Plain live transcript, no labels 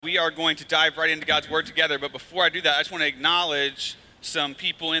We are going to dive right into God's Word together, but before I do that, I just want to acknowledge some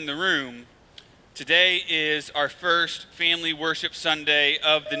people in the room. Today is our first family worship Sunday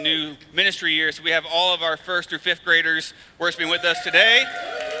of the new ministry year, so we have all of our first through fifth graders worshiping with us today,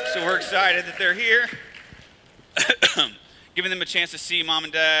 so we're excited that they're here. Giving them a chance to see mom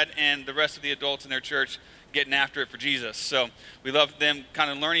and dad and the rest of the adults in their church getting after it for Jesus. So we love them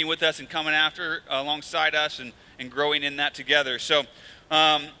kind of learning with us and coming after alongside us and growing in that together. So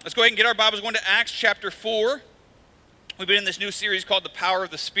let's go ahead and get our Bibles going to Acts chapter 4. We've been in this new series called The Power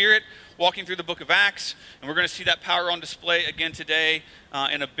of the Spirit, walking through the book of Acts, and we're going to see that power on display again today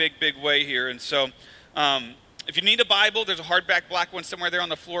in a big, big way here. And so if you need a Bible, there's a hardback black one somewhere there on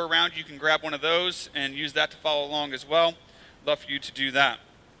the floor around you. You can grab one of those and use that to follow along as well. Love for you to do that.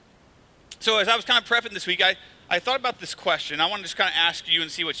 So as I was kind of prepping this week, I thought about this question. I want to just kind of ask you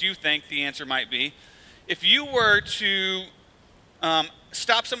and see what you think the answer might be. If you were to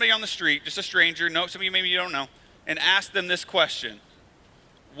stop somebody on the street, just a stranger, somebody maybe you don't know, and ask them this question: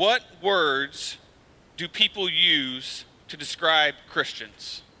 what words do people use to describe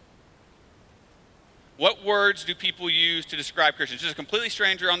Christians? What words do people use to describe Christians? Just a completely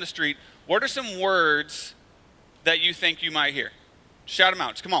stranger on the street. What are some words that you think you might hear? Shout them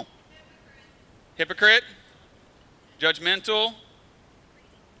out. Just come on. Hypocrite. Judgmental.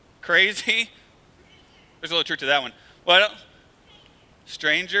 Crazy. There's a little truth to that one. What else?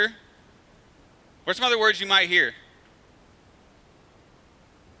 Stranger. What are some other words you might hear?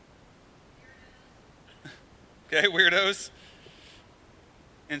 Okay, weirdos.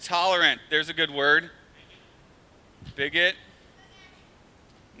 Intolerant. There's a good word. Bigot.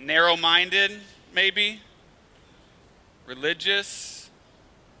 Narrow-minded, maybe. Religious.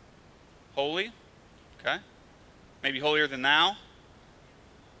 Holy. Okay. Maybe holier than thou.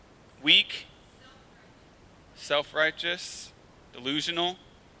 Weak. Self-righteous. Delusional.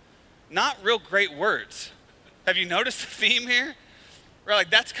 Not real great words. Have you noticed the theme here? We're like,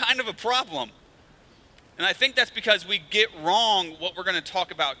 that's kind of a problem. And I think that's because we get wrong what we're going to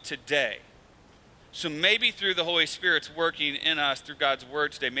talk about today. So maybe through the Holy Spirit's working in us through God's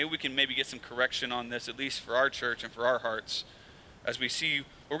Word today, maybe we can get some correction on this, at least for our church and for our hearts, as we see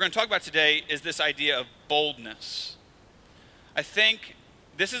what we're going to talk about today is this idea of boldness. I think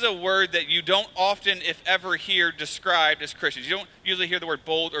this is a word that you don't often, if ever, hear described as Christians. You don't usually hear the word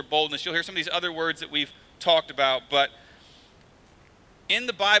bold or boldness. You'll hear some of these other words that we've talked about. But in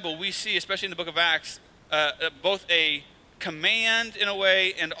the Bible, we see, especially in the book of Acts, both a command in a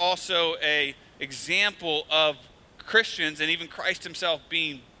way and also a example of Christians and even Christ himself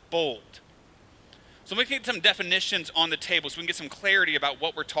being bold. So we can get some definitions on the table so we can get some clarity about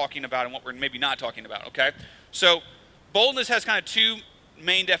what we're talking about and what we're maybe not talking about, okay? So boldness has kind of two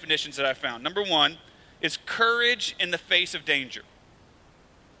main definitions that I found. Number one is courage in the face of danger.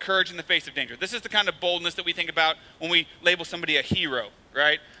 Courage in the face of danger. This is the kind of boldness that we think about when we label somebody a hero,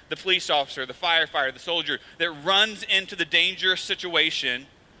 right? The police officer, the firefighter, the soldier that runs into the dangerous situation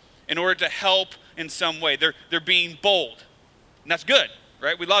in order to help in some way. They're being bold. And that's good,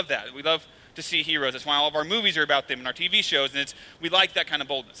 right? We love that. We love to see heroes. That's why all of our movies are about them and our TV shows, and we like that kind of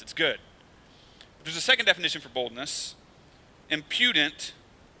boldness. It's good. But there's a second definition for boldness: impudent,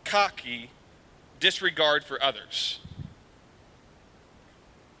 cocky, disregard for others.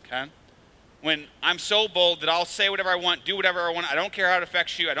 Okay? When I'm so bold that I'll say whatever I want, do whatever I want, I don't care how it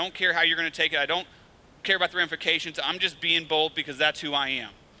affects you, I don't care how you're going to take it, I don't care about the ramifications, I'm just being bold because that's who I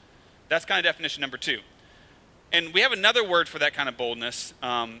am. That's kind of definition number two. And we have another word for that kind of boldness,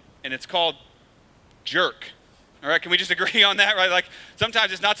 and it's called jerk. All right, can we just agree on that, right? Like,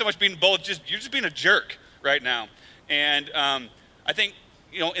 sometimes it's not so much being bold, you're just being a jerk right now. And I think,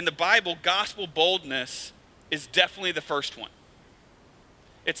 in the Bible, gospel boldness is definitely the first one.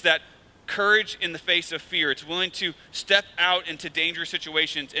 It's that courage in the face of fear. It's willing to step out into dangerous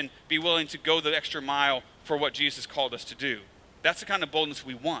situations and be willing to go the extra mile for what Jesus called us to do. That's the kind of boldness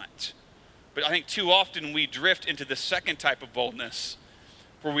we want. But I think too often we drift into the second type of boldness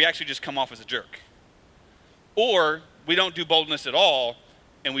where we actually just come off as a jerk. Or we don't do boldness at all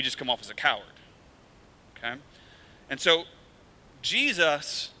and we just come off as a coward. Okay? And so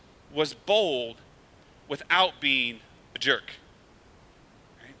Jesus was bold without being a jerk.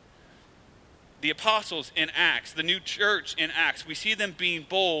 Right? The apostles in Acts, the new church in Acts, we see them being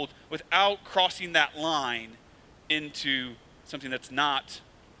bold without crossing that line into something that's not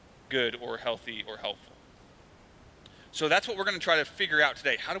good or healthy or helpful. So that's what we're going to try to figure out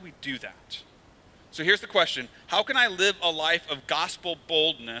today. How do we do that? So here's the question: how can I live a life of gospel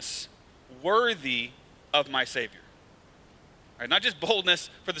boldness worthy of my Savior? All right, not just boldness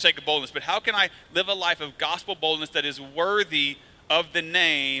for the sake of boldness, but how can I live a life of gospel boldness that is worthy of the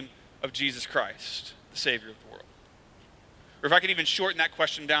name of Jesus Christ, the Savior of the world. Or if I could even shorten that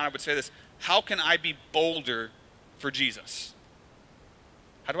question down, I would say this: how can I be bolder for Jesus?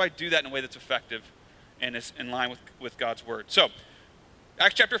 How do I do that in a way that's effective and is in line with God's word? So,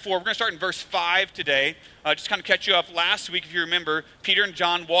 Acts chapter 4, we're going to start in verse 5 today. Just kind of catch you up. Last week, if you remember, Peter and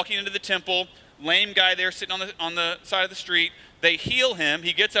John walking into the temple, lame guy there sitting on the side of the street. They heal him.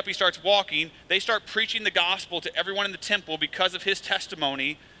 He gets up, he starts walking. They start preaching the gospel to everyone in the temple because of his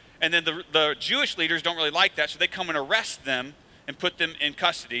testimony. And then the Jewish leaders don't really like that, so they come and arrest them and put them in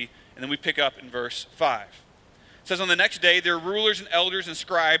custody. And then we pick up in verse 5. It says, on the next day, their rulers and elders and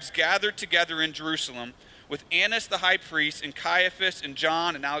scribes gathered together in Jerusalem with Annas the high priest and Caiaphas and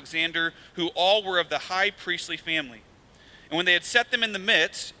John and Alexander, who all were of the high priestly family. And when they had set them in the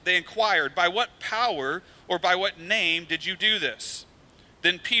midst, they inquired, by what power or by what name did you do this?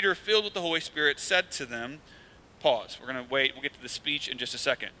 Then Peter, filled with the Holy Spirit, said to them, pause. We're going to wait. We'll get to the speech in just a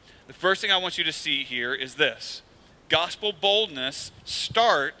second. The first thing I want you to see here is this: gospel boldness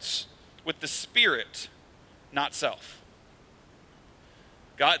starts with the Spirit, not self.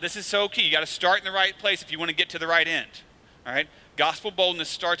 God, this is so key. You got to start in the right place if you want to get to the right end. All right? Gospel boldness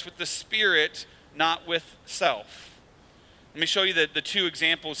starts with the Spirit, not with self. Let me show you the two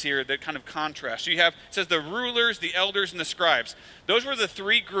examples here that kind of contrast. So it says the rulers, the elders, and the scribes. Those were the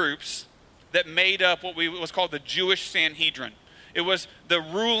three groups that made up what was called the Jewish Sanhedrin. It was the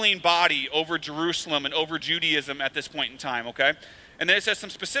ruling body over Jerusalem and over Judaism at this point in time, okay? And then it says some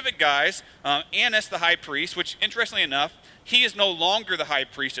specific guys, Annas the high priest, which interestingly enough, he is no longer the high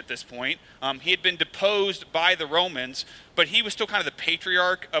priest at this point. He had been deposed by the Romans, but he was still kind of the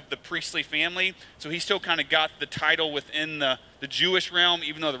patriarch of the priestly family, so he still kind of got the title within the Jewish realm,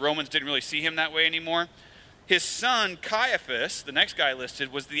 even though the Romans didn't really see him that way anymore. His son, Caiaphas, the next guy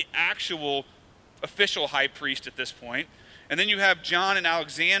listed, was the actual official high priest at this point. And then you have John and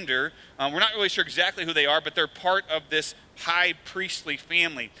Alexander. We're not really sure exactly who they are, but they're part of this high priestly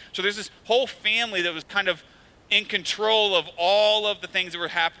family. So there's this whole family that was kind of in control of all of the things that were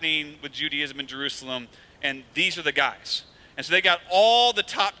happening with Judaism in Jerusalem, and these are the guys. And so they got all the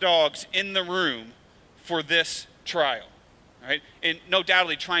top dogs in the room for this trial, right? And no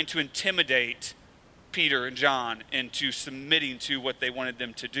doubtly trying to intimidate Peter and John into submitting to what they wanted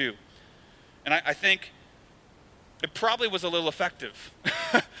them to do. And I think it probably was a little effective.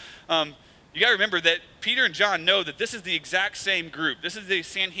 You got to remember that Peter and John know that this is the exact same group. This is the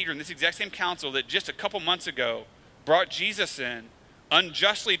Sanhedrin, this exact same council that just a couple months ago brought Jesus in,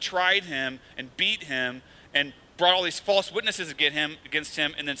 unjustly tried him and beat him, and brought all these false witnesses against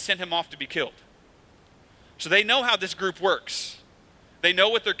him, and then sent him off to be killed. So they know how this group works. They know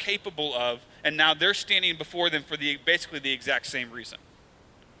what they're capable of, and now they're standing before them for basically the exact same reason.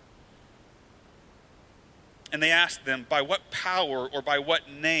 And they asked them, by what power or by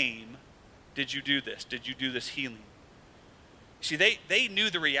what name did you do this? Did you do this healing? See, they knew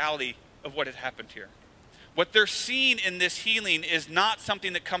the reality of what had happened here. What they're seeing in this healing is not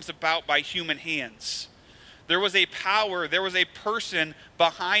something that comes about by human hands. There was a power, there was a person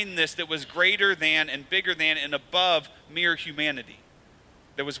behind this that was greater than and bigger than and above mere humanity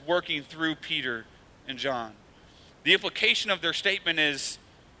that was working through Peter and John. The implication of their statement is,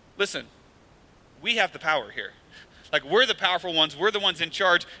 listen, we have the power here. Like, we're the powerful ones, we're the ones in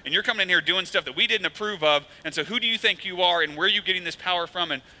charge, and you're coming in here doing stuff that we didn't approve of, and so who do you think you are, and where are you getting this power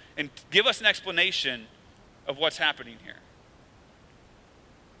from? And give us an explanation of what's happening here.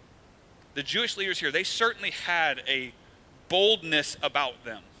 The Jewish leaders here, they certainly had a boldness about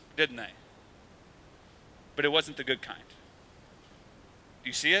them, didn't they? But it wasn't the good kind. Do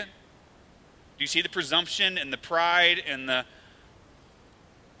you see it? Do you see the presumption and the pride and the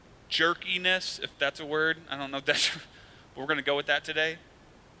jerkiness, if that's a word? I don't know if that's, but we're going to go with that today.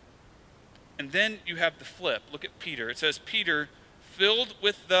 And then you have the flip. Look at Peter. It says, Peter, filled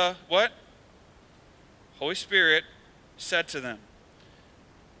with the what? Holy Spirit, said to them.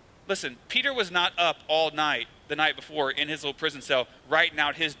 Listen, Peter was not up all night the night before in his little prison cell writing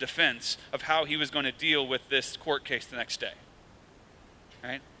out his defense of how he was going to deal with this court case the next day.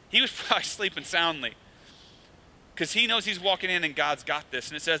 Right? He was probably sleeping soundly, because he knows he's walking in and God's got this.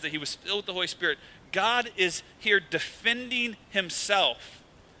 And it says that he was filled with the Holy Spirit. God is here defending himself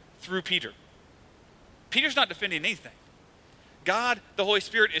through Peter. Peter's not defending anything. God, the Holy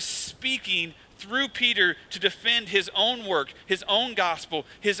Spirit, is speaking through Peter to defend his own work, his own gospel,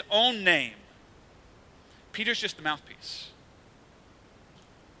 his own name. Peter's just the mouthpiece.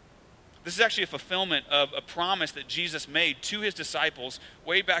 This is actually a fulfillment of a promise that Jesus made to his disciples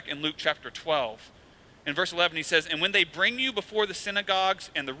way back in Luke chapter 12. In verse 11, he says, and when they bring you before the synagogues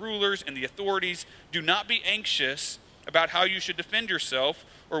and the rulers and the authorities, do not be anxious about how you should defend yourself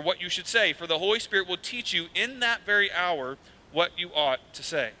or what you should say, for the Holy Spirit will teach you in that very hour what you ought to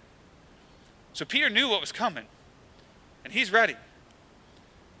say. So Peter knew what was coming, and he's ready.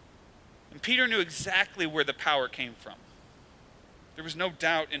 And Peter knew exactly where the power came from. There was no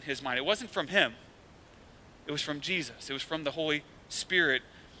doubt in his mind. It wasn't from him. It was from Jesus. It was from the Holy Spirit.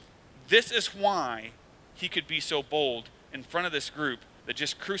 This is why he could be so bold in front of this group that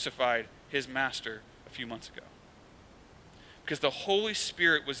just crucified his master a few months ago. Because the Holy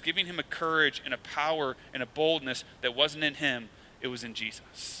Spirit was giving him a courage and a power and a boldness that wasn't in him, it was in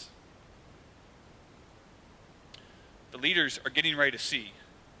Jesus. The leaders are getting ready to see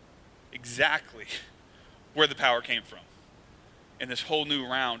exactly where the power came from in this whole new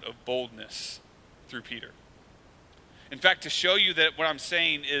round of boldness through Peter. In fact, to show you that what I'm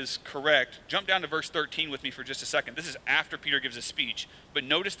saying is correct, jump down to verse 13 with me for just a second. This is after Peter gives a speech, but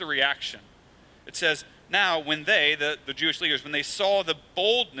notice the reaction. It says, now when they, the Jewish leaders, when they saw the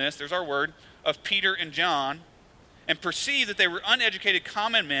boldness, there's our word, of Peter and John, and perceived that they were uneducated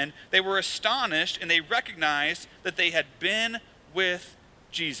common men, they were astonished, and they recognized that they had been with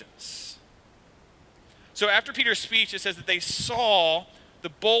Jesus. So after Peter's speech, it says that they saw the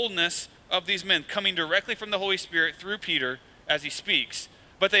boldness of these men coming directly from the Holy Spirit through Peter as he speaks.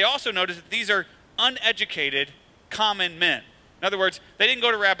 But they also noticed that these are uneducated common men. In other words, they didn't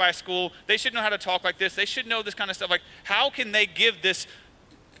go to rabbi school. They should know how to talk like this. They should know this kind of stuff. Like, how can they give this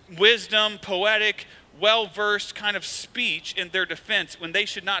wisdom, poetic, well-versed kind of speech in their defense when they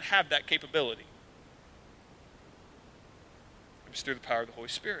should not have that capability? It was through the power of the Holy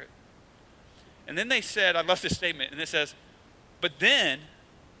Spirit. And then they said, I love this statement, and it says, but then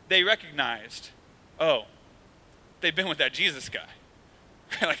they recognized, oh, they've been with that Jesus guy.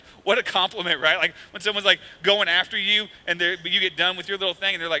 Like, what a compliment, right? Like, when someone's like going after you and you get done with your little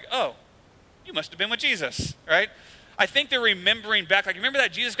thing and they're like, oh, you must have been with Jesus, right? I think they're remembering back, like, remember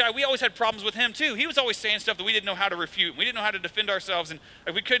that Jesus guy? We always had problems with him too. He was always saying stuff that we didn't know how to refute. We didn't know how to defend ourselves, and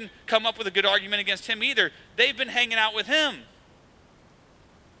like, we couldn't come up with a good argument against him either. They've been hanging out with him.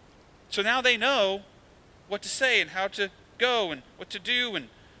 So now they know what to say and how to go and what to do. And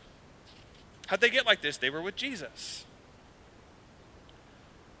how'd they get like this? They were with Jesus.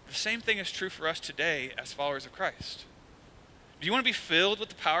 The same thing is true for us today as followers of Christ. Do you want to be filled with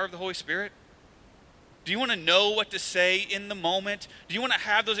the power of the Holy Spirit? Do you want to know what to say in the moment? Do you want to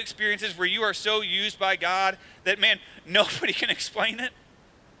have those experiences where you are so used by God that, man, nobody can explain it?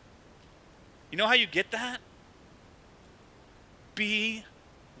 You know how you get that? Be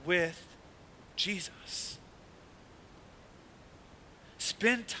with Jesus.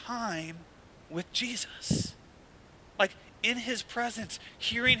 Spend time with Jesus. Like, in his presence,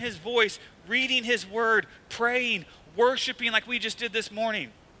 hearing his voice, reading his word, praying, worshiping like we just did this morning,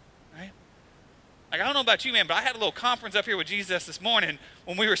 right? Like, I don't know about you, man, but I had a little conference up here with Jesus this morning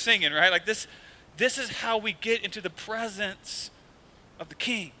when we were singing, right? Like, this is how we get into the presence of the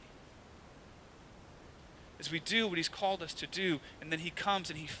King. As we do what he's called us to do, and then he comes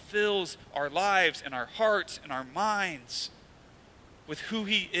and he fills our lives and our hearts and our minds with who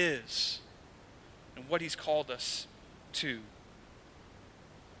he is and what he's called us to.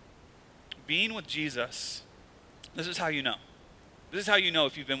 Being with Jesus, this is how you know. This is how you know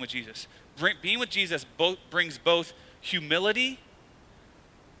if you've been with Jesus. Being with Jesus brings both humility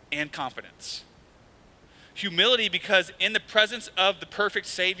and confidence. Humility because in the presence of the perfect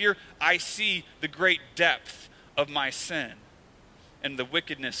Savior, I see the great depth of my sin and the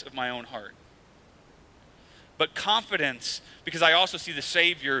wickedness of my own heart. But confidence because I also see the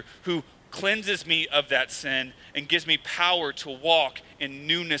Savior who cleanses me of that sin and gives me power to walk in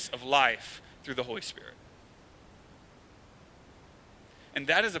newness of life through the Holy Spirit. And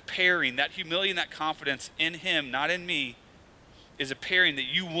that is a pairing, that humility and that confidence in him, not in me, is a pairing that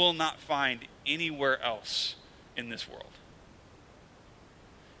you will not find anywhere else in this world.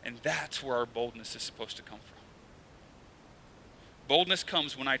 And that's where our boldness is supposed to come from. Boldness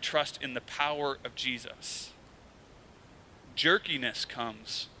comes when I trust in the power of Jesus. Jerkiness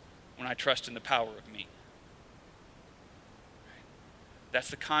comes when I trust in the power of me. That's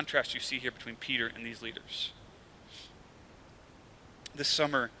the contrast you see here between Peter and these leaders. This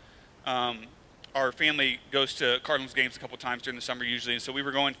summer, our family goes to Cardinals games a couple times during the summer usually, and so we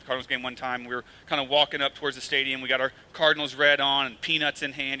were going to the Cardinals game one time. We were kind of walking up towards the stadium. We got our Cardinals red on and peanuts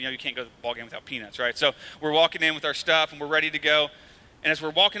in hand. You know, you can't go to the ball game without peanuts, right? So we're walking in with our stuff, and we're ready to go. And as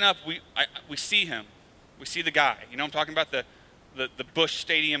we're walking up, we see him. We see the guy. You know I'm talking about? The Busch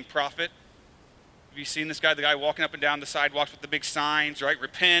Stadium prophet. Have you seen this guy? The guy walking up and down the sidewalks with the big signs, right?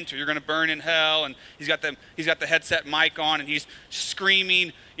 Repent or you're going to burn in hell. And he's got the headset mic on and he's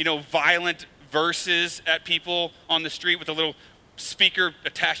screaming, violent verses at people on the street with a little speaker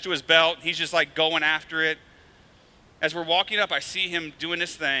attached to his belt. He's just like going after it. As we're walking up, I see him doing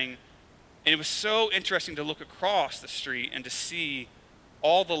this thing, and it was so interesting to look across the street and to see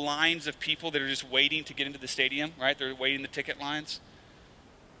all the lines of people that are just waiting to get into the stadium, right? They're waiting the ticket lines,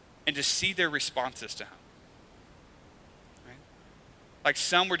 and to see their responses to him. Right? Like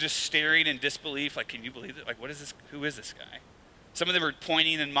some were just staring in disbelief, like, can you believe it? Like, what is this? Who is this guy? Some of them are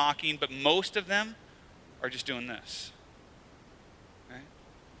pointing and mocking, but most of them are just doing this. Right?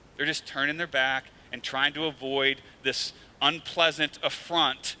 They're just turning their back and trying to avoid this unpleasant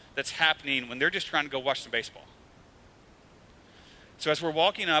affront that's happening when they're just trying to go watch some baseball. So as we're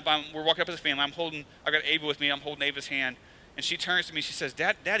walking up as a family. I got Ava with me. I'm holding Ava's hand, and she turns to me. She says,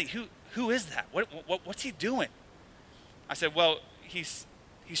 "Daddy, who is that? What's he doing?" I said, "Well, he's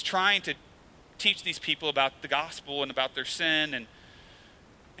trying to teach these people about the gospel and about their sin." And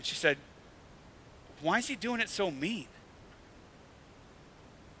she said, "Why is he doing it so mean?"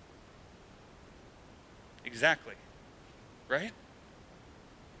 Exactly. Right?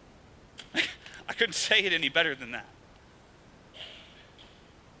 I couldn't say it any better than that.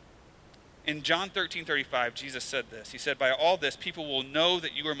 In John 13:35, Jesus said this. He said, "By all this, people will know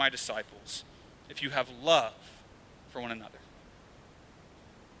that you are my disciples if you have love for one another."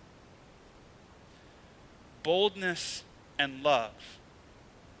 Boldness and love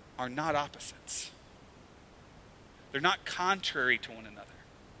are not opposites. They're not contrary to one another.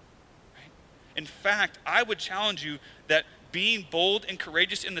 Right? In fact, I would challenge you that being bold and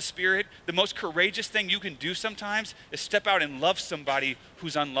courageous in the Spirit, the most courageous thing you can do sometimes is step out and love somebody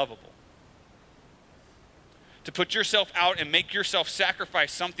who's unlovable. To put yourself out and make yourself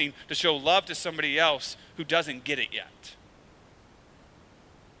sacrifice something to show love to somebody else who doesn't get it yet.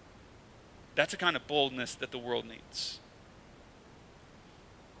 That's the kind of boldness that the world needs.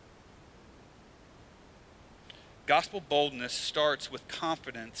 Gospel boldness starts with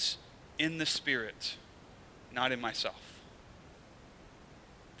confidence in the Spirit, not in myself.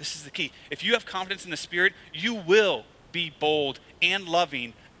 This is the key. If you have confidence in the Spirit, you will be bold and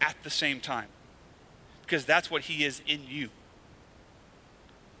loving at the same time, because that's what He is in you.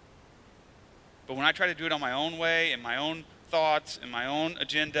 But when I try to do it on my own way, in my own thoughts, in my own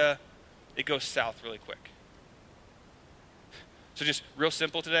agenda, it goes south really quick. So just real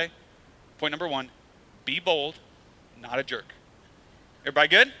simple today. Point number 1, be bold, not a jerk. Everybody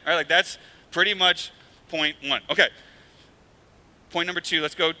good? All right, like that's pretty much point 1. Okay. Point number 2,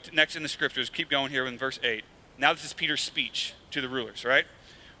 let's go next in the scriptures. Keep going here in verse 8. Now this is Peter's speech to the rulers, right?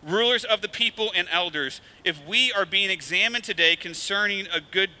 Rulers of the people and elders, if we are being examined today concerning a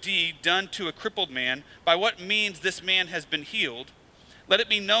good deed done to a crippled man, by what means this man has been healed, let it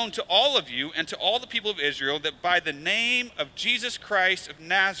be known to all of you and to all the people of Israel that by the name of Jesus Christ of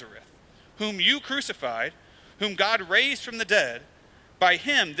Nazareth, whom you crucified, whom God raised from the dead, by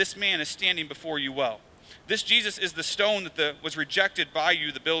him this man is standing before you well. This Jesus is the stone that was rejected by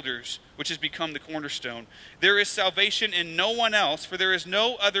you, the builders, which has become the cornerstone. There is salvation in no one else, for there is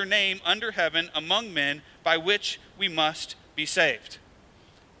no other name under heaven among men by which we must be saved.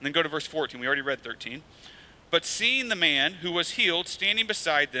 And then go to verse 14. We already read 13. But seeing the man who was healed standing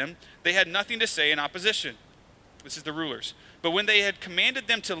beside them, they had nothing to say in opposition. This is the rulers. But when they had commanded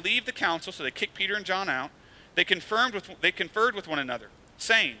them to leave the council, so they kicked Peter and John out, they conferred with one another,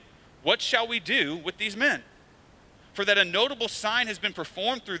 saying, "What shall we do with these men? For that a notable sign has been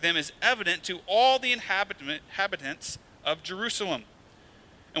performed through them is evident to all the inhabitants of Jerusalem,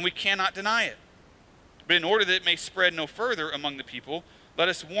 and we cannot deny it. But in order that it may spread no further among the people, let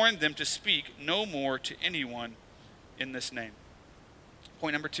us warn them to speak no more to anyone in this name."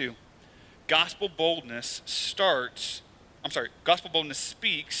 Point number 2, gospel boldness speaks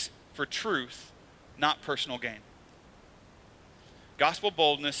for truth, not personal gain. Gospel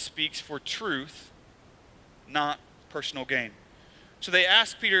boldness speaks for truth, not personal gain. So they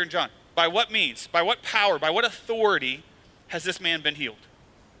asked Peter and John, by what means, by what power, by what authority has this man been healed?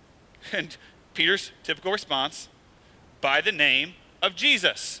 And Peter's typical response, by the name of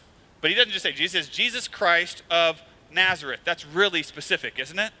Jesus. But he doesn't just say Jesus, he says Jesus Christ of Nazareth. That's really specific,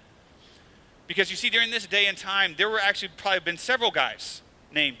 isn't it? Because you see, during this day and time, there were actually probably been several guys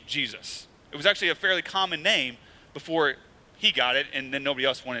named Jesus. It was actually a fairly common name before he got it, and then nobody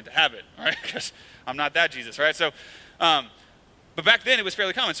else wanted to have it, all right? Because I'm not that Jesus, right? So, but back then it was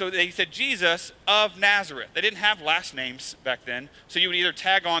fairly common. So they said Jesus of Nazareth. They didn't have last names back then, so you would either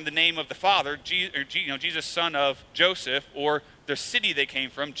tag on the name of the father, Jesus, son of Joseph, or the city they came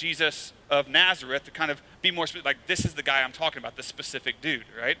from, Jesus of Nazareth, to kind of be more specific, like this is the guy I'm talking about, this specific dude,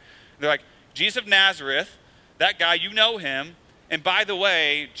 right? They're like, Jesus of Nazareth, that guy, you know him, and by the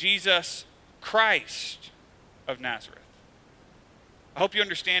way, Jesus Christ of Nazareth. I hope you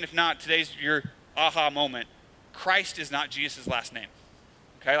understand. If not, today's your aha moment. Christ is not Jesus' last name.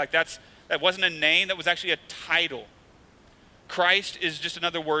 Okay, like that wasn't a name, that was actually a title. Christ is just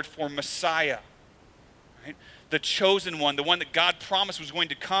another word for Messiah. Right? The chosen one, the one that God promised was going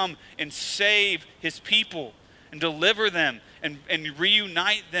to come and save his people and deliver them and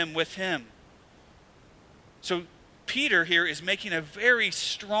reunite them with him. So Peter here is making a very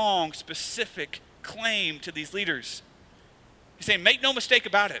strong, specific claim to these leaders. He's saying, make no mistake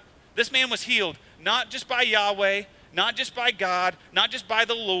about it. This man was healed not just by Yahweh, not just by God, not just by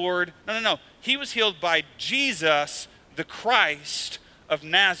the Lord. No. He was healed by Jesus, the Christ of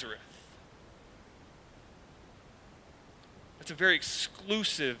Nazareth. That's a very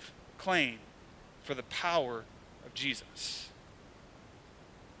exclusive claim for the power of Jesus.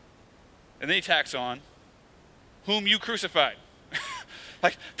 And then he tacks on, whom you crucified.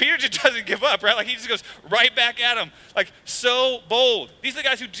 Like, Peter just doesn't give up, right? Like, he just goes right back at him. Like, so bold. These are the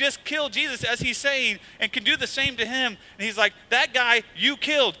guys who just killed Jesus, as he's saying, and can do the same to him. And he's like, that guy you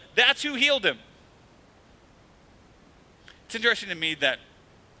killed, that's who healed him. It's interesting to me that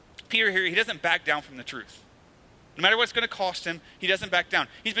Peter here, he doesn't back down from the truth. No matter what it's going to cost him, he doesn't back down.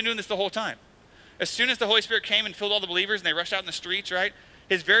 He's been doing this the whole time. As soon as the Holy Spirit came and filled all the believers and they rushed out in the streets, right?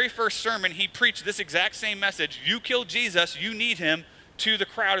 His very first sermon, he preached this exact same message. You killed Jesus, you need him, to the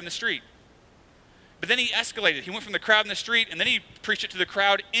crowd in the street. But then he escalated. He went from the crowd in the street, and then he preached it to the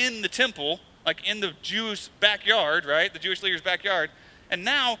crowd in the temple, like in the Jews' backyard, right? The Jewish leaders' backyard. And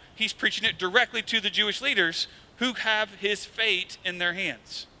now he's preaching it directly to the Jewish leaders who have his fate in their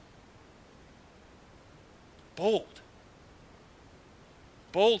hands. Bold.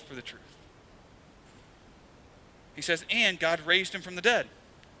 Bold for the truth. He says, and God raised him from the dead.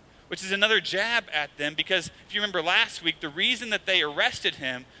 Which is another jab at them, because if you remember last week, the reason that they arrested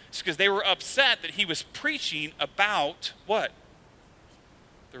him is because they were upset that he was preaching about what?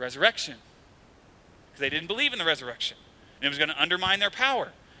 The resurrection. Because they didn't believe in the resurrection. And it was going to undermine their power.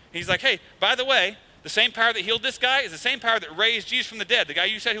 And he's like, hey, by the way, the same power that healed this guy is the same power that raised Jesus from the dead. The guy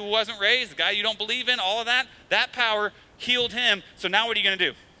you said who wasn't raised, the guy you don't believe in, all of that, that power healed him. So now what are you going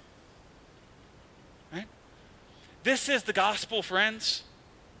to do? Right? This is the gospel, friends.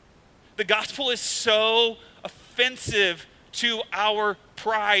 The gospel is so offensive to our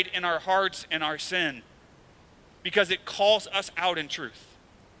pride in our hearts and our sin because it calls us out in truth.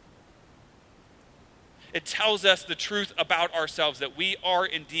 It tells us the truth about ourselves, that we are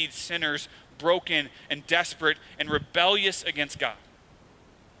indeed sinners, broken and desperate and rebellious against God.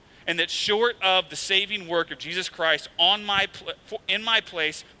 And that short of the saving work of Jesus Christ in my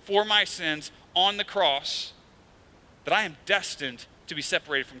place for my sins on the cross, that I am destined to be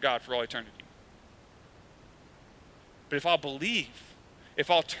separated from God for all eternity. But if I'll believe, if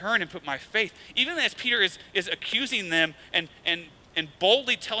I'll turn and put my faith, even as Peter is accusing them and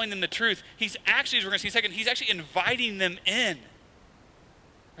boldly telling them the truth, he's actually, as we're going to see in a second, he's actually inviting them in.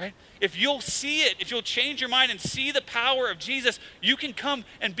 Right? If you'll see it, if you'll change your mind and see the power of Jesus, you can come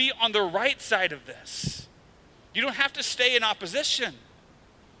and be on the right side of this. You don't have to stay in opposition.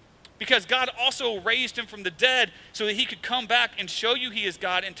 Because God also raised him from the dead so that he could come back and show you he is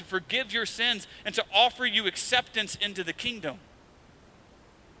God and to forgive your sins and to offer you acceptance into the kingdom.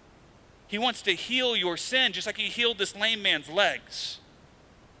 He wants to heal your sin just like he healed this lame man's legs.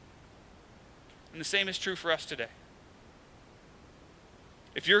 And the same is true for us today.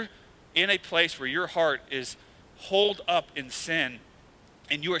 If you're in a place where your heart is holed up in sin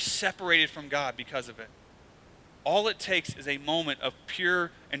and you are separated from God because of it, all it takes is a moment of pure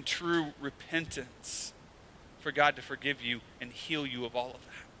and true repentance for God to forgive you and heal you of all of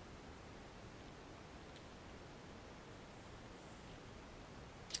that.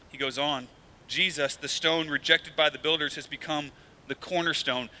 He goes on, Jesus, the stone rejected by the builders, has become the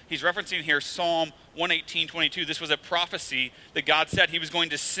cornerstone. He's referencing here Psalm 118:22. This was a prophecy that God said he was going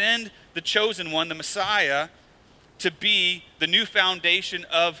to send the chosen one, the Messiah, to be the new foundation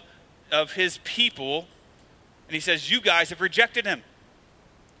of his people. And he says, you guys have rejected him.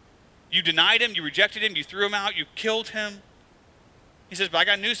 You denied him, you rejected him, you threw him out, you killed him. He says, but I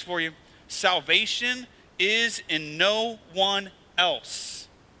got news for you. Salvation is in no one else.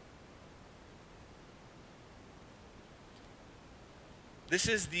 This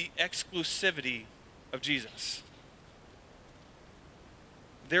is the exclusivity of Jesus.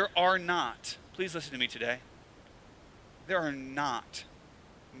 There are not, please listen to me today, there are not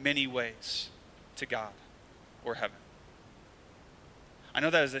many ways to God or heaven. I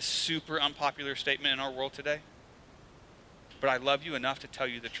know that is a super unpopular statement in our world today, but I love you enough to tell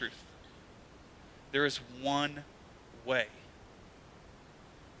you the truth. There is one way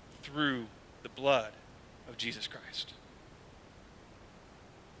through the blood of Jesus Christ.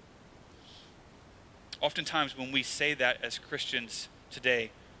 Oftentimes when we say that as Christians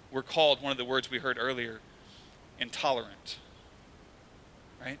today, we're called, one of the words we heard earlier, intolerant.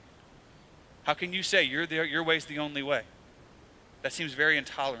 Right? How can you say your way's the only way? That seems very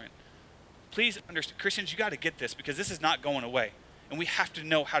intolerant. Please understand, Christians, you got to get this, because this is not going away. And we have to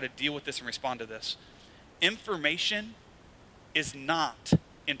know how to deal with this and respond to this. Information is not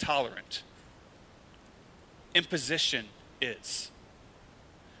intolerant. Imposition is.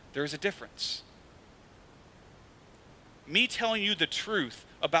 There is a difference. Me telling you the truth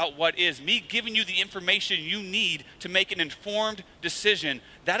about what is, me giving you the information you need to make an informed decision,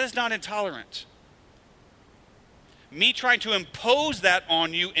 that is not intolerant. Me trying to impose that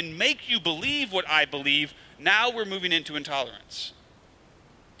on you and make you believe what I believe, now we're moving into intolerance.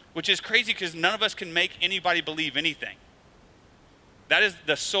 Which is crazy, because none of us can make anybody believe anything. That is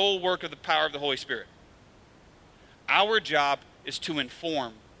the sole work of the power of the Holy Spirit. Our job is to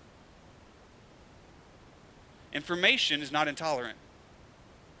inform. Information is not intolerant.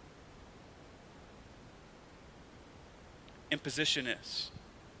 Imposition is.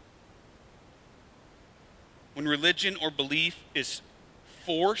 When religion or belief is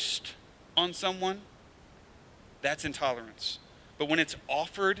forced on someone, that's intolerance. But when it's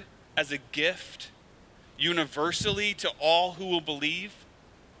offered as a gift universally to all who will believe,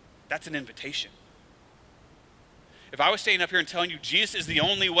 that's an invitation. If I was standing up here and telling you Jesus is the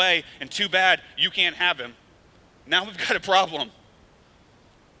only way, and too bad you can't have him, now we've got a problem.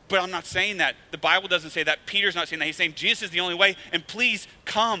 But I'm not saying that. The Bible doesn't say that. Peter's not saying that. He's saying Jesus is the only way, and please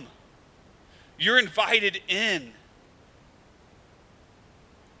come. You're invited in.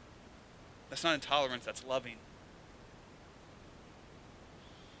 That's not intolerance, that's loving.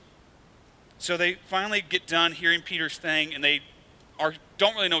 So they finally get done hearing Peter's thing, and they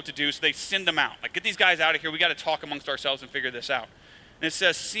don't really know what to do, so they send them out. Like, get these guys out of here. We got to talk amongst ourselves and figure this out. And it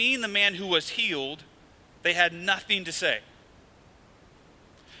says, seeing the man who was healed, they had nothing to say.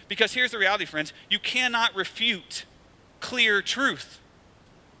 Because here's the reality, friends. You cannot refute clear truth.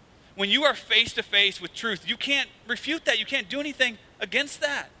 When you are face to face with truth, you can't refute that. You can't do anything against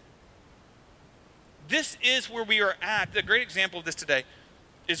that. This is where we are at. The great example of this today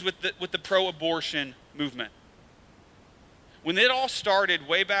is with the pro-abortion movement. When it all started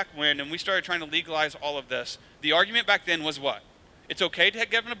way back when, and we started trying to legalize all of this, the argument back then was what? It's okay to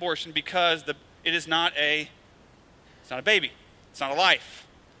get an abortion because it is not a baby. It's not a life.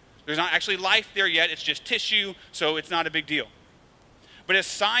 There's not actually life there yet. It's just tissue, so it's not a big deal. But as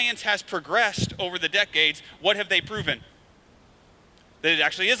science has progressed over the decades, what have they proven? That it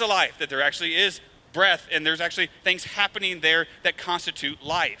actually is a life, that there actually is breath, and there's actually things happening there that constitute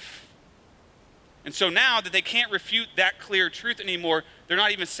life. And so now that they can't refute that clear truth anymore, they're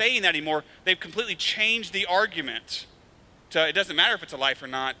not even saying that anymore. They've completely changed the argument to, it doesn't matter if it's a life or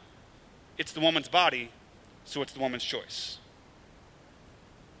not. It's the woman's body, so it's the woman's choice.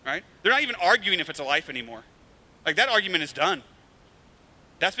 Right? They're not even arguing if it's a life anymore. Like, that argument is done.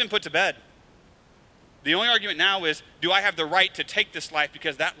 That's been put to bed. The only argument now is, do I have the right to take this life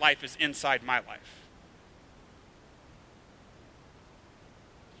because that life is inside my life?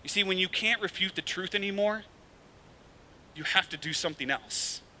 You see, when you can't refute the truth anymore, you have to do something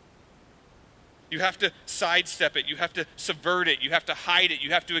else. You have to sidestep it. You have to subvert it. You have to hide it.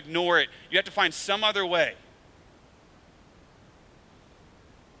 You have to ignore it. You have to find some other way.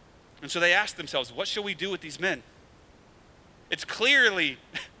 And so they asked themselves, what shall we do with these men? It's clearly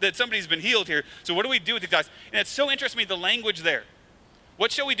that somebody's been healed here. So what do we do with these guys? And it's so interesting to me, the language there.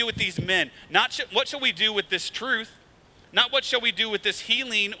 What shall we do with these men? Not what shall we do with this truth? Not what shall we do with this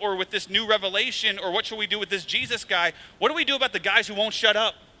healing or with this new revelation, or what shall we do with this Jesus guy? What do we do about the guys who won't shut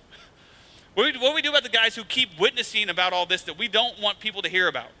up? What do we do about the guys who keep witnessing about all this that we don't want people to hear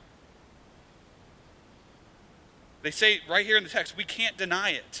about? They say right here in the text, we can't deny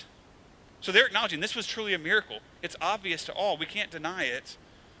it. So they're acknowledging this was truly a miracle. It's obvious to all. We can't deny it.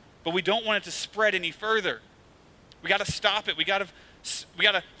 But we don't want it to spread any further. We got to stop it. We got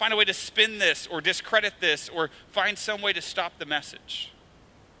to find a way to spin this or discredit this or find some way to stop the message.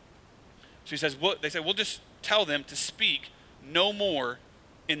 So he says, they say, we'll just tell them to speak no more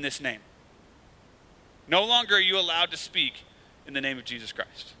in this name. No longer are you allowed to speak in the name of Jesus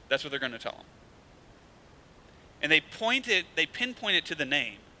Christ. That's what they're going to tell them. And they pinpoint it to the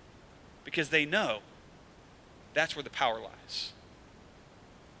name because they know that's where the power lies.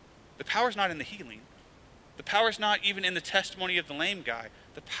 The power's not in the healing. The power's not even in the testimony of the lame guy.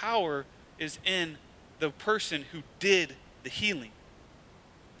 The power is in the person who did the healing,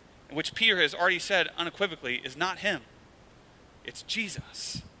 which Peter has already said unequivocally is not him. It's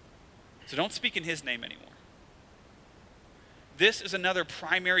Jesus. So don't speak in his name anymore. This is another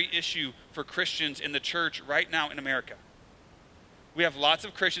primary issue for Christians in the church right now in America. We have lots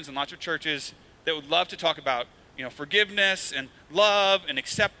of Christians and lots of churches that would love to talk about, forgiveness and love and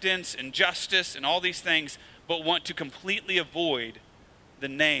acceptance and justice and all these things, but want to completely avoid the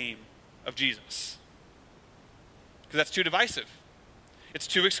name of Jesus. Because that's too divisive. It's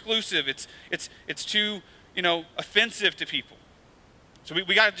too exclusive. It's too, offensive to people. So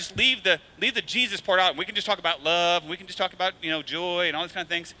we got to just leave the Jesus part out, and we can just talk about love, and we can just talk about, joy and all these kind of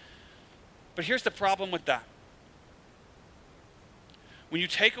things. But here's the problem with that. When you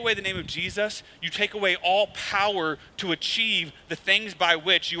take away the name of Jesus, you take away all power to achieve the things by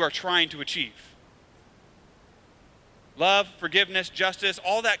which you are trying to achieve. Love, forgiveness, justice,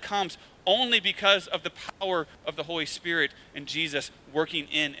 all that comes only because of the power of the Holy Spirit and Jesus working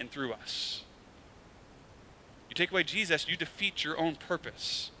in and through us. You take away Jesus, you defeat your own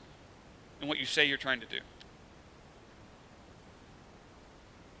purpose in what you say you're trying to do.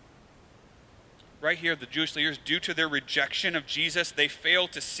 Right here, the Jewish leaders, due to their rejection of Jesus, they fail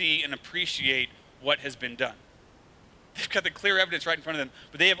to see and appreciate what has been done. They've got the clear evidence right in front of them,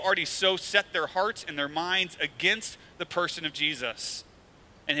 but they have already so set their hearts and their minds against the person of Jesus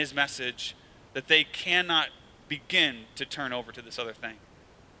and his message that they cannot begin to turn over to this other thing.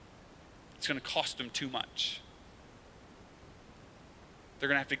 It's going to cost them too much. They're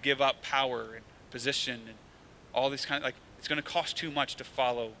going to have to give up power and position and all these it's going to cost too much to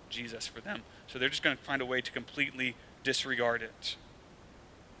follow Jesus for them. So they're just going to find a way to completely disregard it.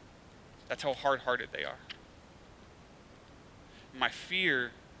 That's how hard-hearted they are. My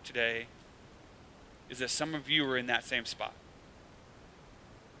fear today is that some of you are in that same spot.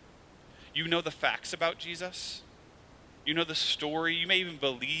 You know the facts about Jesus. You know the story. You may even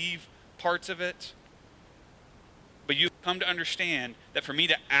believe parts of it. But you've come to understand that for me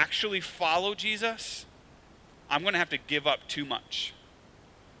to actually follow Jesus, I'm going to have to give up too much.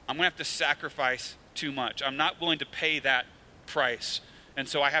 I'm going to have to sacrifice too much. I'm not willing to pay that price. And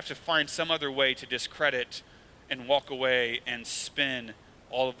so I have to find some other way to discredit and walk away and spin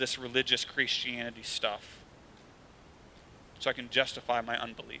all of this religious Christianity stuff so I can justify my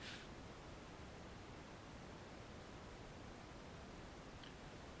unbelief.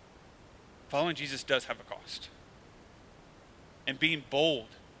 Following Jesus does have a cost. And being bold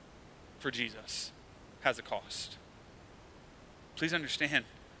for Jesus has a cost. Please understand,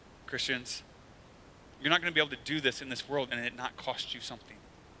 Christians, you're not going to be able to do this in this world and it not cost you something.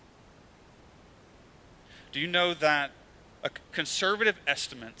 Do you know that conservative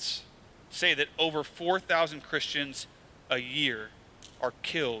estimates say that over 4,000 Christians a year are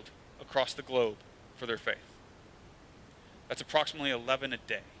killed across the globe for their faith? That's approximately 11 a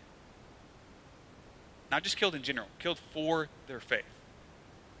day. Not just killed in general, killed for their faith.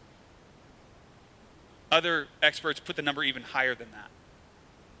 Other experts put the number even higher than that.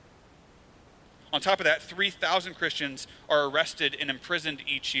 On top of that, 3,000 Christians are arrested and imprisoned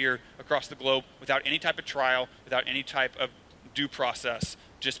each year across the globe without any type of trial, without any type of due process,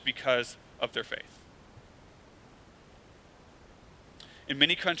 just because of their faith. In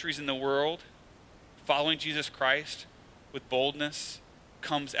many countries in the world, following Jesus Christ with boldness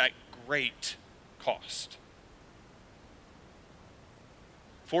comes at great cost.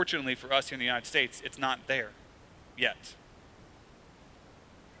 Fortunately for us here in the United States, it's not there yet.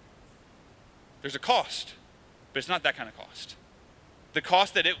 There's a cost, but it's not that kind of cost. The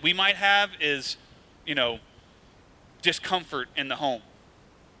cost that we might have is, discomfort in the home,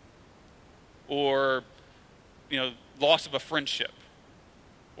 or, loss of a friendship,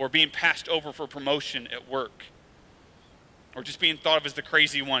 or being passed over for promotion at work, or just being thought of as the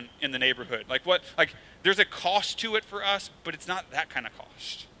crazy one in the neighborhood. There's a cost to it for us, but it's not that kind of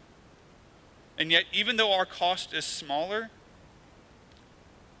cost. And yet, even though our cost is smaller,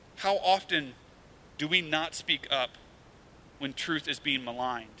 how often do we not speak up when truth is being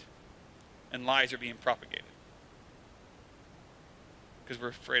maligned and lies are being propagated? Because we're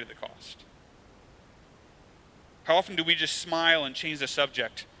afraid of the cost. How often do we just smile and change the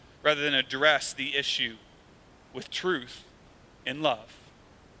subject rather than address the issue with truth and love?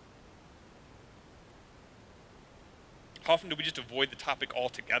 How often do we just avoid the topic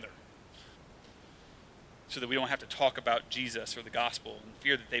altogether so that we don't have to talk about Jesus or the gospel in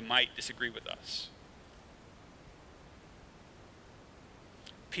fear that they might disagree with us?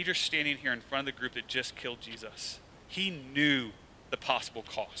 Peter's standing here in front of the group that just killed Jesus. He knew the possible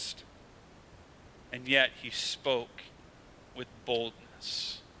cost, and yet he spoke with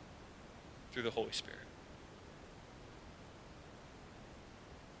boldness through the Holy Spirit.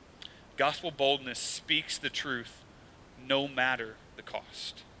 Gospel boldness speaks the truth no matter the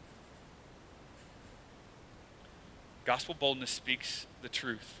cost. Gospel boldness speaks the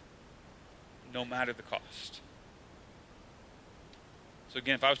truth, no matter the cost. So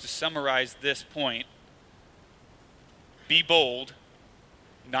again, if I was to summarize this point, be bold,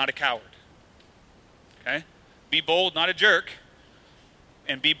 not a coward. Okay? Be bold, not a jerk,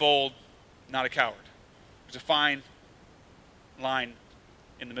 and be bold, not a coward. There's a fine line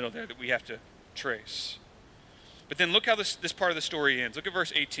in the middle there that we have to trace. But then look how this part of the story ends. Look at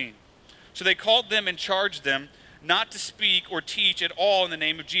verse 18. So they called them and charged them not to speak or teach at all in the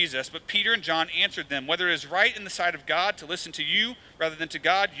name of Jesus. But Peter and John answered them, whether it is right in the sight of God to listen to you rather than to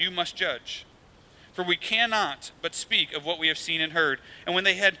God, you must judge. For we cannot but speak of what we have seen and heard. And when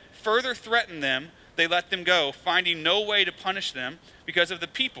they had further threatened them, they let them go, finding no way to punish them because of the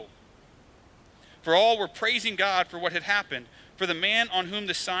people. For all were praising God for what had happened. For the man on whom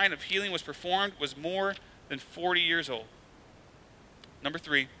the sign of healing was performed was more than 40 years old.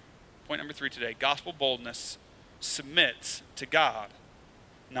 Point number three today. Gospel boldness submits to God,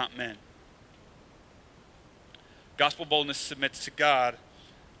 not men. Gospel boldness submits to God,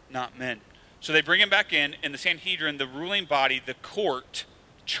 not men. So they bring him back in, and the Sanhedrin, the ruling body, the court,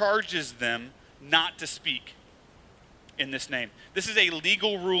 charges them not to speak in this name. This is a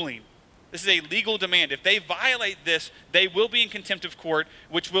legal ruling. This is a legal demand. If they violate this, they will be in contempt of court,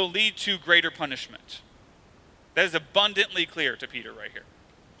 which will lead to greater punishment. That is abundantly clear to Peter right here.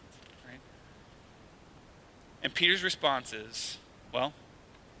 Right? And Peter's response is, well,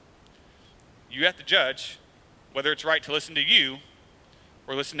 you have to judge whether it's right to listen to you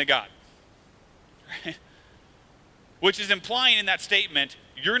or listen to God. Right? Which is implying in that statement,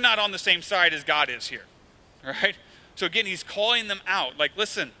 you're not on the same side as God is here. Right? So again, he's calling them out. Like,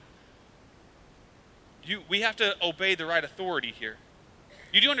 listen, we have to obey the right authority here.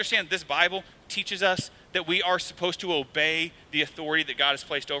 You do understand this Bible teaches us that we are supposed to obey the authority that God has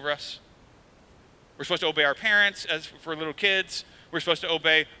placed over us. We're supposed to obey our parents as for little kids. We're supposed to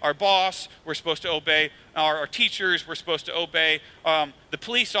obey our boss. We're supposed to obey our teachers. We're supposed to obey the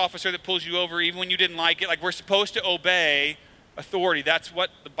police officer that pulls you over even when you didn't like it. Like, we're supposed to obey authority. That's what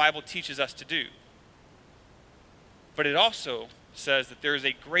the Bible teaches us to do. But it also says that there is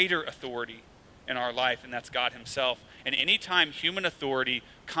a greater authority in our life, and that's God himself. And anytime human authority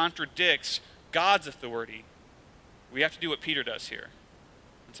contradicts God's authority, we have to do what Peter does here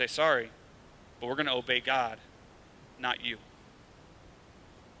and say, sorry, but we're going to obey God, not you.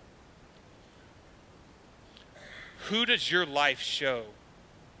 Who does your life show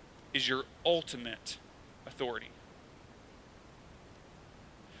is your ultimate authority?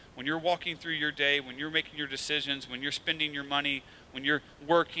 When you're walking through your day, when you're making your decisions, when you're spending your money, when you're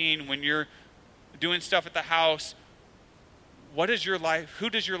working, when you're doing stuff at the house, who does your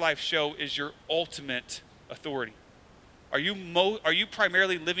life show is your ultimate authority? Are you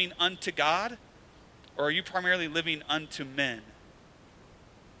primarily living unto God, or are you primarily living unto men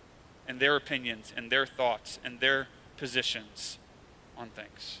and their opinions and their thoughts and their positions on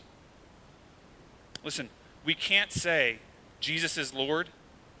things? Listen, we can't say Jesus is Lord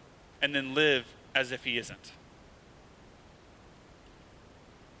and then live as if he isn't.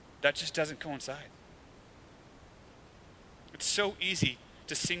 That just doesn't coincide. It's so easy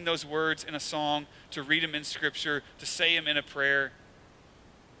to sing those words in a song, to read them in Scripture, to say them in a prayer.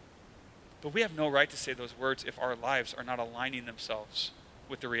 But we have no right to say those words if our lives are not aligning themselves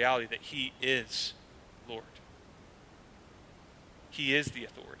with the reality that he is Lord. He is the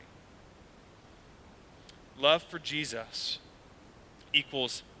authority. Love for Jesus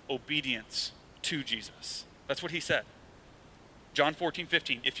equals obedience to Jesus. That's what he said. John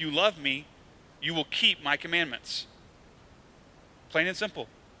 14:15. If you love me, you will keep my commandments. Plain and simple.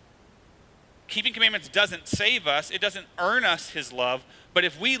 Keeping commandments doesn't save us. It doesn't earn us his love. But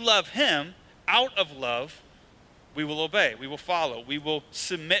if we love him out of love, we will obey. We will follow. We will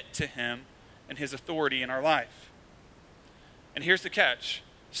submit to him and his authority in our life. And here's the catch.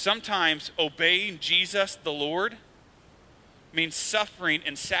 Sometimes obeying Jesus the Lord means suffering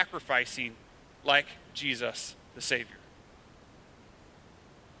and sacrificing like Jesus the Savior.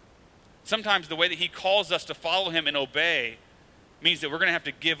 Sometimes the way that he calls us to follow him and obey means that we're going to have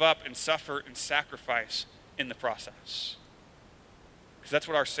to give up and suffer and sacrifice in the process. Because that's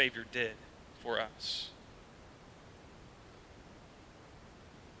what our Savior did for us.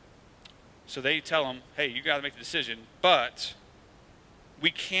 So they tell him, hey, you got to make the decision, but we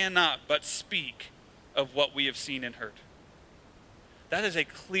cannot but speak of what we have seen and heard. That is a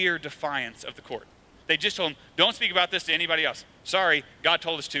clear defiance of the court. They just told him, don't speak about this to anybody else. Sorry, God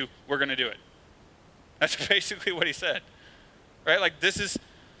told us to, we're going to do it. That's basically what he said. Right? Like,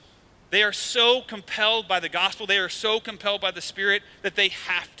 they are so compelled by the gospel, they are so compelled by the Spirit that they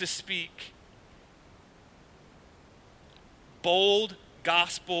have to speak. bold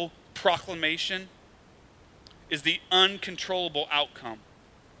gospel proclamation is the uncontrollable outcome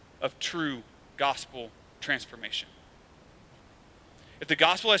of true gospel transformation. If the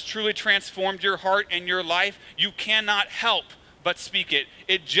gospel has truly transformed your heart and your life, you cannot help but speak it.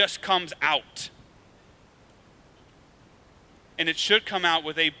 It just comes out. And it should come out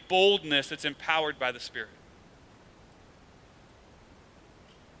with a boldness that's empowered by the Spirit.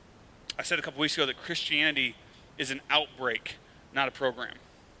 I said a couple weeks ago that Christianity is an outbreak, not a program.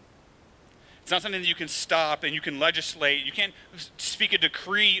 It's not something that you can stop and you can legislate. You can't speak a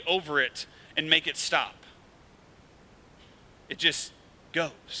decree over it and make it stop. It just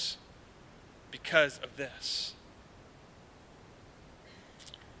goes because of this.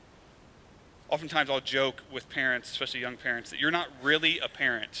 Oftentimes I'll joke with parents, especially young parents, that you're not really a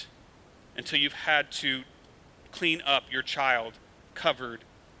parent until you've had to clean up your child covered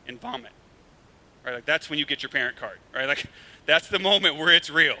in vomit. Right? Like that's when you get your parent card, right? Like that's the moment where it's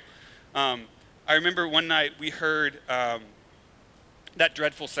real. I remember one night we heard that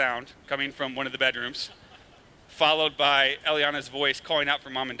dreadful sound coming from one of the bedrooms, followed by Eliana's voice calling out for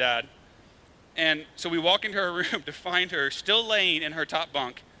mom and dad. And so we walk into her room to find her still laying in her top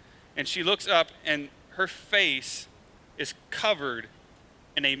bunk, and she looks up and her face is covered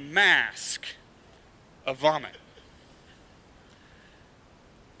in a mask of vomit.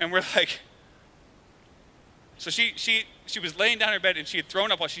 And we're like, so she was laying down in her bed and she had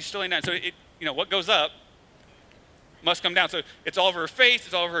thrown up while she's still laying down. So what goes up must come down. So it's all over her face,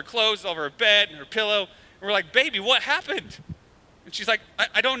 it's all over her clothes, it's all over her bed and her pillow. And we're like, baby, what happened? And she's like,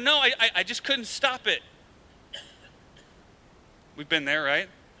 I don't know. I just couldn't stop it. We've been there, right?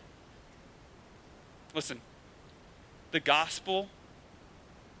 Listen, the gospel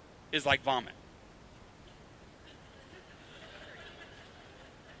is like vomit.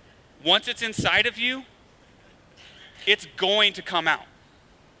 Once it's inside of you, it's going to come out.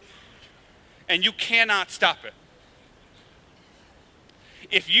 And you cannot stop it.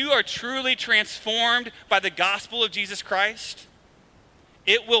 If you are truly transformed by the gospel of Jesus Christ,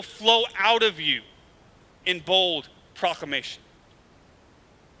 it will flow out of you in bold proclamation.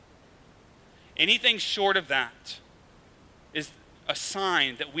 Anything short of that is a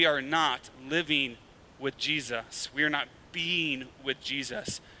sign that we are not living with Jesus. We are not being with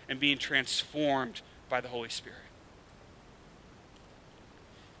Jesus and being transformed by the Holy Spirit.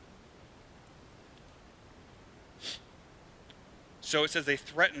 So it says they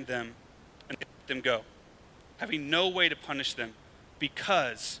threatened them and they let them go, having no way to punish them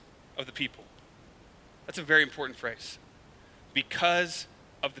because of the people. That's a very important phrase. Because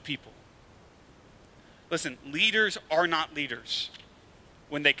of the people. Listen, leaders are not leaders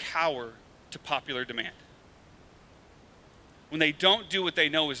when they cower to popular demand. When they don't do what they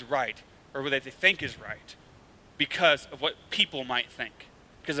know is right or what they think is right because of what people might think,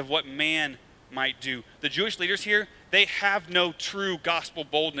 because of what man might do. The Jewish leaders here, they have no true gospel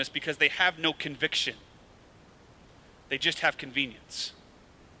boldness because they have no conviction. They just have convenience.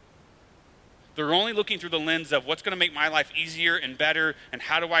 They're only looking through the lens of what's going to make my life easier and better and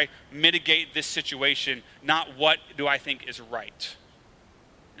how do I mitigate this situation, not what do I think is right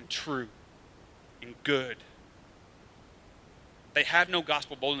and true and good. They have no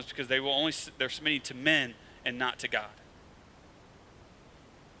gospel boldness because they're submitting to men and not to God.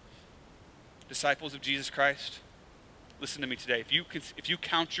 Disciples of Jesus Christ, listen to me today. If you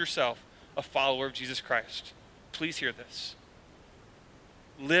count yourself a follower of Jesus Christ, please hear this.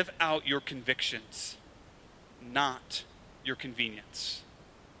 Live out your convictions, not your convenience.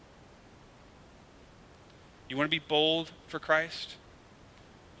 You want to be bold for Christ?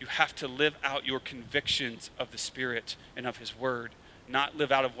 You have to live out your convictions of the Spirit and of His Word, not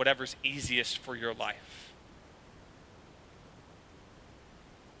live out of whatever's easiest for your life.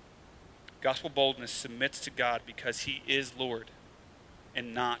 Gospel boldness submits to God because He is Lord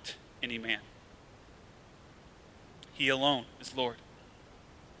and not any man. He alone is Lord.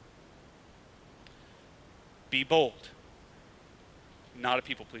 Be bold, not a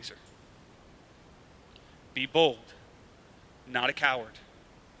people pleaser. Be bold, not a coward.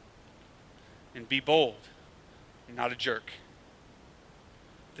 And be bold, not a jerk.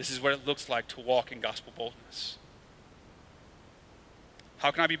 This is what it looks like to walk in gospel boldness.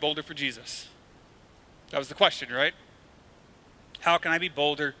 How can I be bolder for Jesus? That was the question, right? How can I be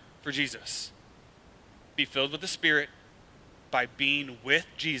bolder for Jesus? Be filled with the Spirit by being with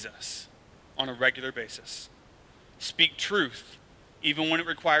Jesus on a regular basis. Speak truth, even when it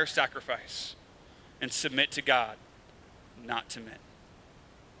requires sacrifice. And submit to God, not to men.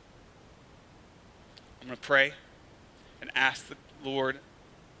 I'm going to pray and ask the Lord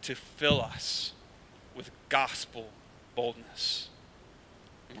to fill us with gospel boldness.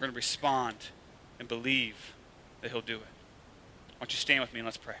 And we're going to respond and believe that he'll do it. Why don't you stand with me and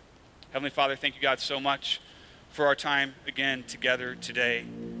let's pray. Heavenly Father, thank you, God, so much for our time again together today.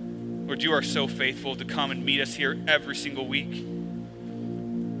 Lord, you are so faithful to come and meet us here every single week,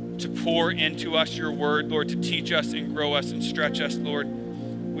 to pour into us your word, Lord, to teach us and grow us and stretch us, Lord.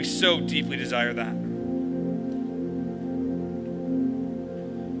 We so deeply desire that.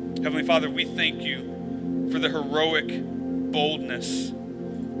 Heavenly Father, we thank you for the heroic boldness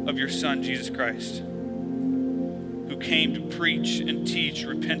of your Son, Jesus Christ, who came to preach and teach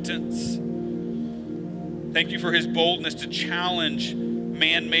repentance. Thank you for his boldness to challenge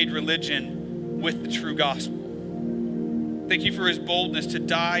man-made religion with the true gospel. Thank you for his boldness to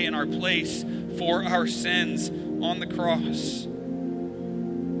die in our place for our sins on the cross.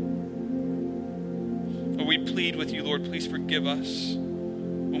 Lord, we plead with you, Lord, please forgive us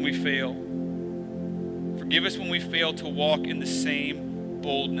when we fail. Forgive us when we fail to walk in the same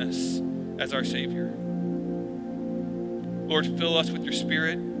boldness as our Savior. Lord, fill us with your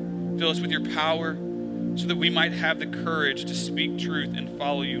Spirit, fill us with your power, so that we might have the courage to speak truth and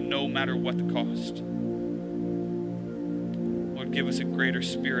follow you no matter what the cost. Lord, give us a greater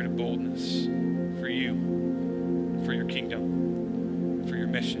spirit of boldness for you, for your kingdom, for your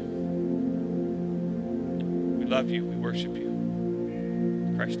mission. We love you, we worship you.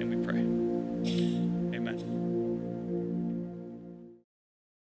 In Christ's name we pray.